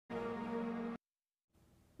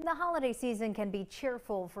The holiday season can be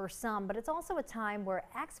cheerful for some, but it's also a time where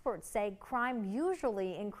experts say crime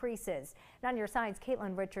usually increases. And on your sides,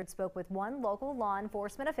 Caitlin Richards spoke with one local law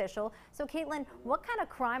enforcement official. So Caitlin, what kind of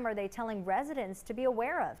crime are they telling residents to be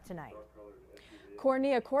aware of tonight?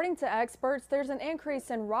 Courtney, according to experts, there's an increase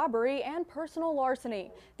in robbery and personal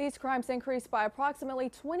larceny. These crimes increased by approximately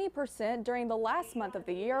 20% during the last month of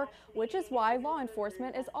the year, which is why law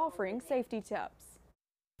enforcement is offering safety tips.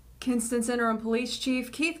 Kinston's interim police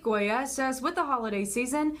chief Keith Goya says with the holiday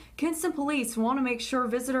season, Kinston police want to make sure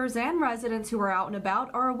visitors and residents who are out and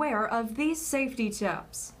about are aware of these safety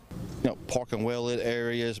tips. Park in well-lit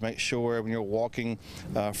areas. Make sure when you're walking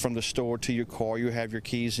from the store to your car, you have your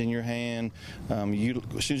keys in your hand. As soon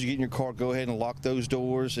as you get in your car, go ahead and lock those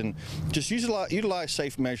doors and just utilize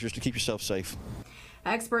safe measures to keep yourself safe.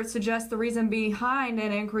 Experts suggest the reason behind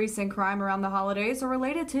an increase in crime around the holidays are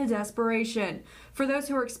related to desperation. For those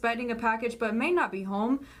who are expecting a package but may not be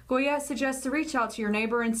home, Goya suggests to reach out to your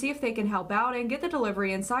neighbor and see if they can help out and get the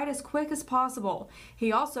delivery inside as quick as possible.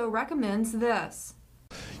 He also recommends this.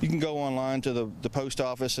 You can go online to the post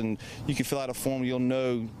office and you can fill out a form. You'll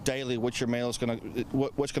know daily what your mail is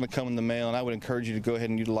what's going to come in the mail, and I would encourage you to go ahead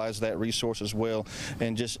and utilize that resource as well.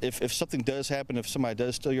 And just if something does happen, if somebody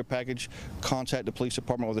does steal your package, contact the police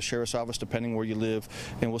department or the sheriff's office, depending where you live,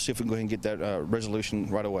 and we'll see if we can go ahead and get that resolution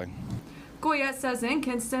right away. Goya says in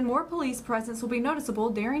Kinston, more police presence will be noticeable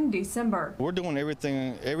during December. We're doing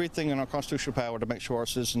everything in our constitutional power to make sure our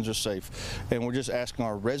citizens are safe, and we're just asking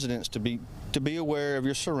our residents to be aware of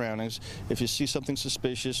your surroundings. If you see something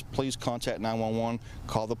suspicious, please contact 911,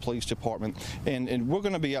 call the police department, and we're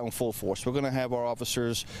going to be out in full force. We're going to have our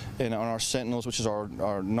officers and our sentinels, which is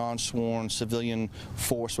our non-sworn civilian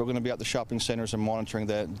force. We're going to be at the shopping centers and monitoring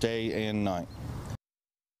that day and night.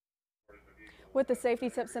 With the safety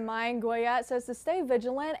tips in mind, Goya says to stay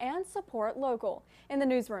vigilant and support local. In the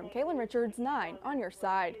newsroom, Caitlin Richards, 9 on your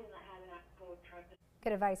side.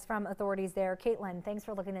 Good advice from authorities there. Caitlin, thanks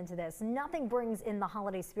for looking into this. Nothing brings in the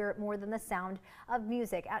holiday spirit more than the sound of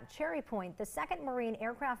music. At Cherry Point, the 2nd Marine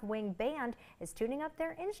Aircraft Wing Band is tuning up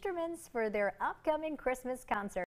their instruments for their upcoming Christmas concert.